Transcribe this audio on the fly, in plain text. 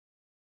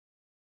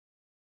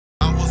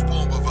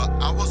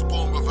I was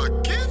born with a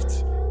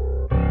gift.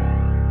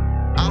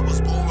 I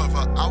was born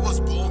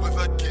with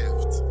a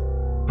gift.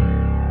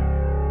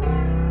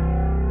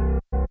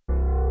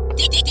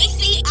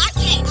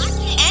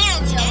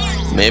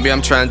 Maybe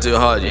I'm trying too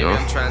hard, you know.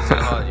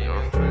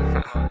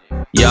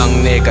 Young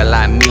nigga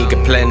like me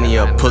get plenty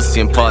of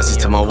pussy and passes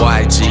to my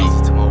YG.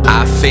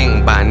 I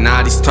think by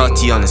now this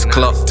totty on his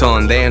clock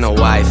tone, they ain't no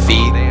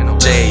wifey.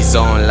 J's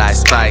on like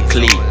Spike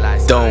Lee.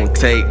 Don't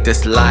take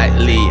this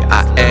lightly.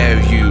 I air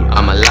you,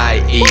 I'm a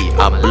light E.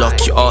 I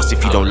block your ass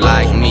if you don't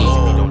like me.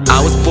 I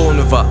was born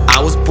with a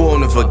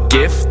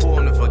gift.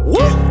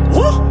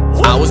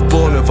 I was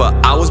born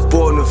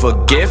with a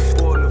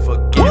gift.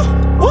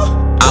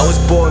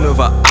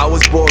 I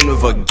was born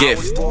with a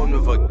gift.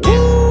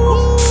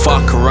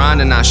 Fuck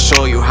around and I'll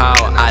show you how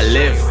I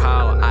live.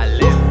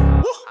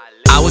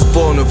 I was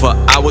born with a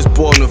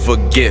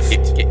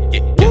gift.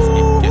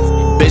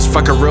 Bitch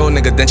fuck a real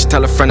nigga, then she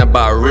tell a friend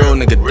about a real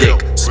nigga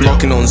dick.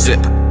 Smoking on zip,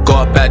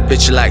 got a bad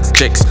bitch likes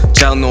chicks.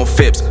 Gel no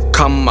fibs,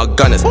 come my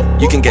gunners,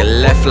 you can get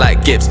left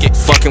like Gibbs.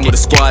 Fucking with a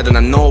squad and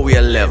I know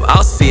we'll live.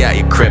 I'll see you at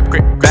your crib.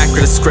 Back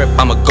with the script,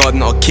 I'm a god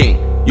not a king.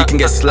 You can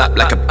get slapped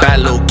like a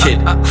bad little kid.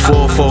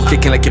 4-4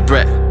 kicking like your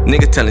breath.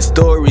 Nigga telling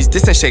stories,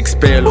 this ain't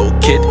Shakespeare, little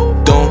kid.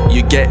 Don't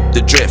you get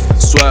the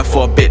drift? Swear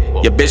for a bit.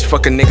 Your bitch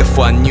fuck a nigga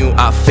for a new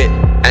outfit.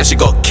 And she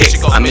got kicked, she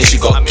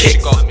got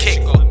kicked.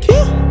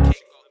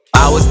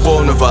 I was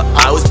born with a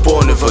gift. I was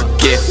born with a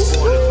gift.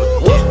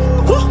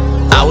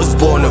 I was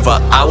born with a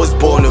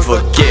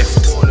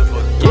gift.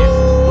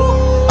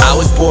 I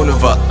was born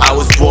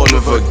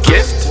with a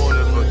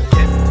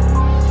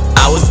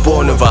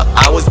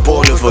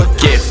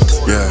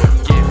gift. Yeah.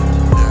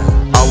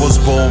 I was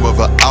born with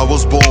a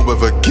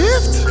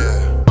gift.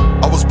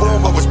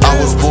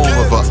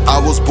 I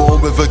was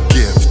born with a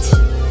gift.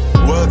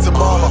 Word to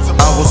mama.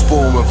 I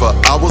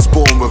was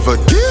born with a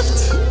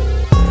gift.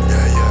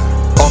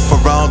 Off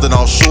around and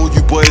I'll show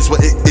you boys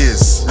what it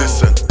is.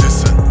 Listen.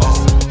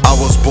 I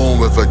was born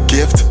with a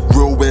gift.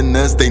 Real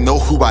winners, they know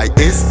who I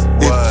is.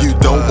 If you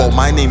don't, well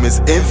my name is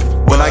INF.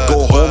 When I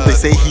go home, they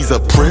say he's a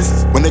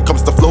prince. When it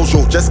comes to flows,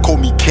 yo, just call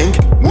me king.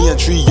 Me and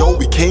TRIOE,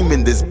 we came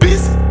in this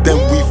biz. Then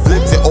we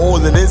flipped it all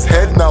in his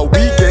head. Now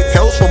we get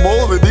tells from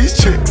all of these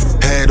chicks.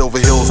 Head over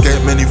heels,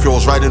 get many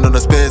thrills. Riding on the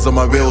spares on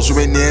my wheels. You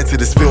ain't near to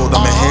this field,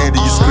 I'm ahead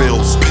of you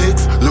squeals.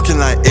 Pigs, looking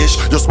like ish.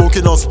 You're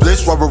smoking on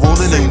splits while we're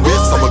rolling in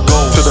whips. I'ma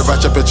go to the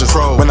ratchet bitches.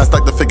 When I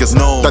stack the figures,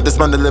 know that this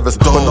man delivers,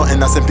 but not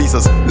in ass and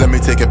pieces. Let me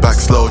take it back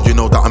slow, you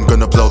know that I'm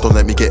gonna blow. Don't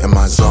let me get in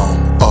my zone.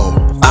 Oh,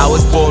 I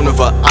was born with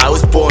a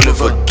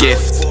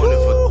gift.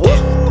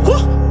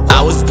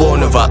 I was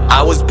born with a gift.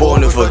 I was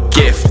born with a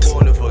gift.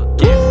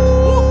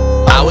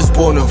 I was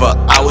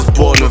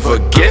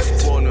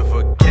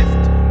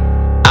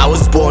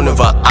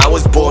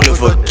born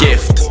with a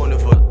gift.